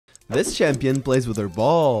This champion plays with her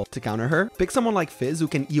ball. To counter her, pick someone like Fizz who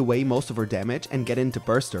can E away most of her damage and get into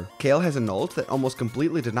burst her. Kale has an ult that almost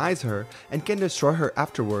completely denies her and can destroy her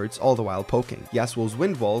afterwards, all the while poking. Yasuo's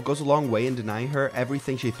wind wall goes a long way in denying her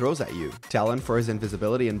everything she throws at you. Talon for his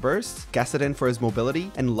invisibility and bursts, Kassadin for his mobility,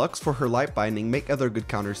 and Lux for her light binding make other good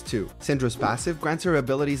counters too. Syndra's passive grants her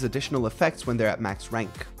abilities additional effects when they're at max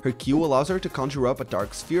rank. Her Q allows her to conjure up a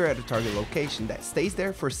dark sphere at a target location that stays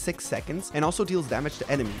there for 6 seconds and also deals damage to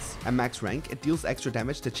enemies. At max rank, it deals extra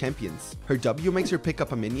damage to champions. Her W makes her pick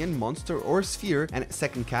up a minion, monster, or sphere, and at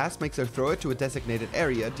second cast makes her throw it to a designated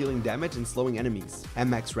area, dealing damage and slowing enemies. At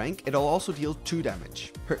max rank, it'll also deal 2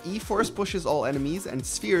 damage. Her E force pushes all enemies and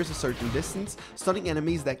spheres a certain distance, stunning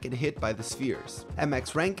enemies that get hit by the spheres. At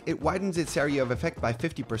max rank, it widens its area of effect by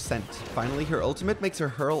 50%. Finally, her ultimate makes her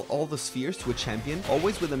hurl all the spheres to a champion,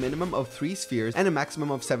 always with a minimum of 3 spheres and a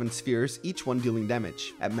maximum of 7 spheres, each one dealing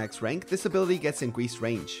damage. At max rank, this ability gets increased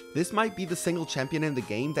range. This might be the single champion in the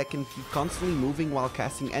game that can keep constantly moving while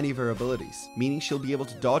casting any of her abilities, meaning she'll be able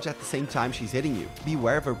to dodge at the same time she's hitting you.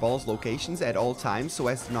 Beware of her ball's locations at all times so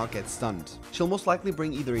as to not get stunned. She'll most likely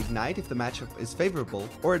bring either Ignite if the matchup is favorable,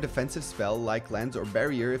 or a defensive spell like Lens or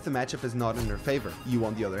Barrier if the matchup is not in her favor. You,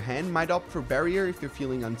 on the other hand, might opt for Barrier if you're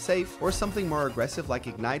feeling unsafe, or something more aggressive like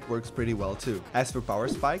Ignite works pretty well too. As for power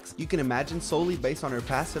spikes, you can imagine solely based on her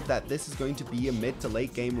passive that this is going to be a mid to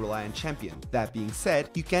late game reliant champion. That being said,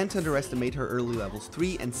 you can't underestimate her early levels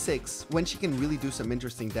 3 and 6 when she can really do some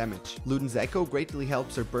interesting damage. Luden's Echo greatly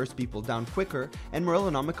helps her burst people down quicker, and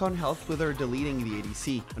Morellonomicon helps with her deleting the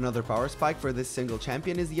ADC. Another power spike for this single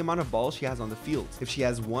champion is the amount of balls she has on the field. If she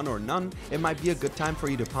has 1 or none, it might be a good time for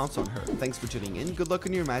you to pounce on her. Thanks for tuning in, good luck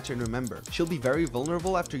in your match, and remember, she'll be very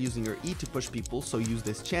vulnerable after using her E to push people, so use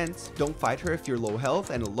this chance. Don't fight her if you're low health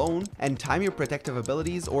and alone, and time your protective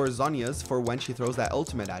abilities or Zhonya's for when she throws that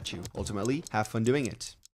ultimate at you. Ultimately, have fun doing it.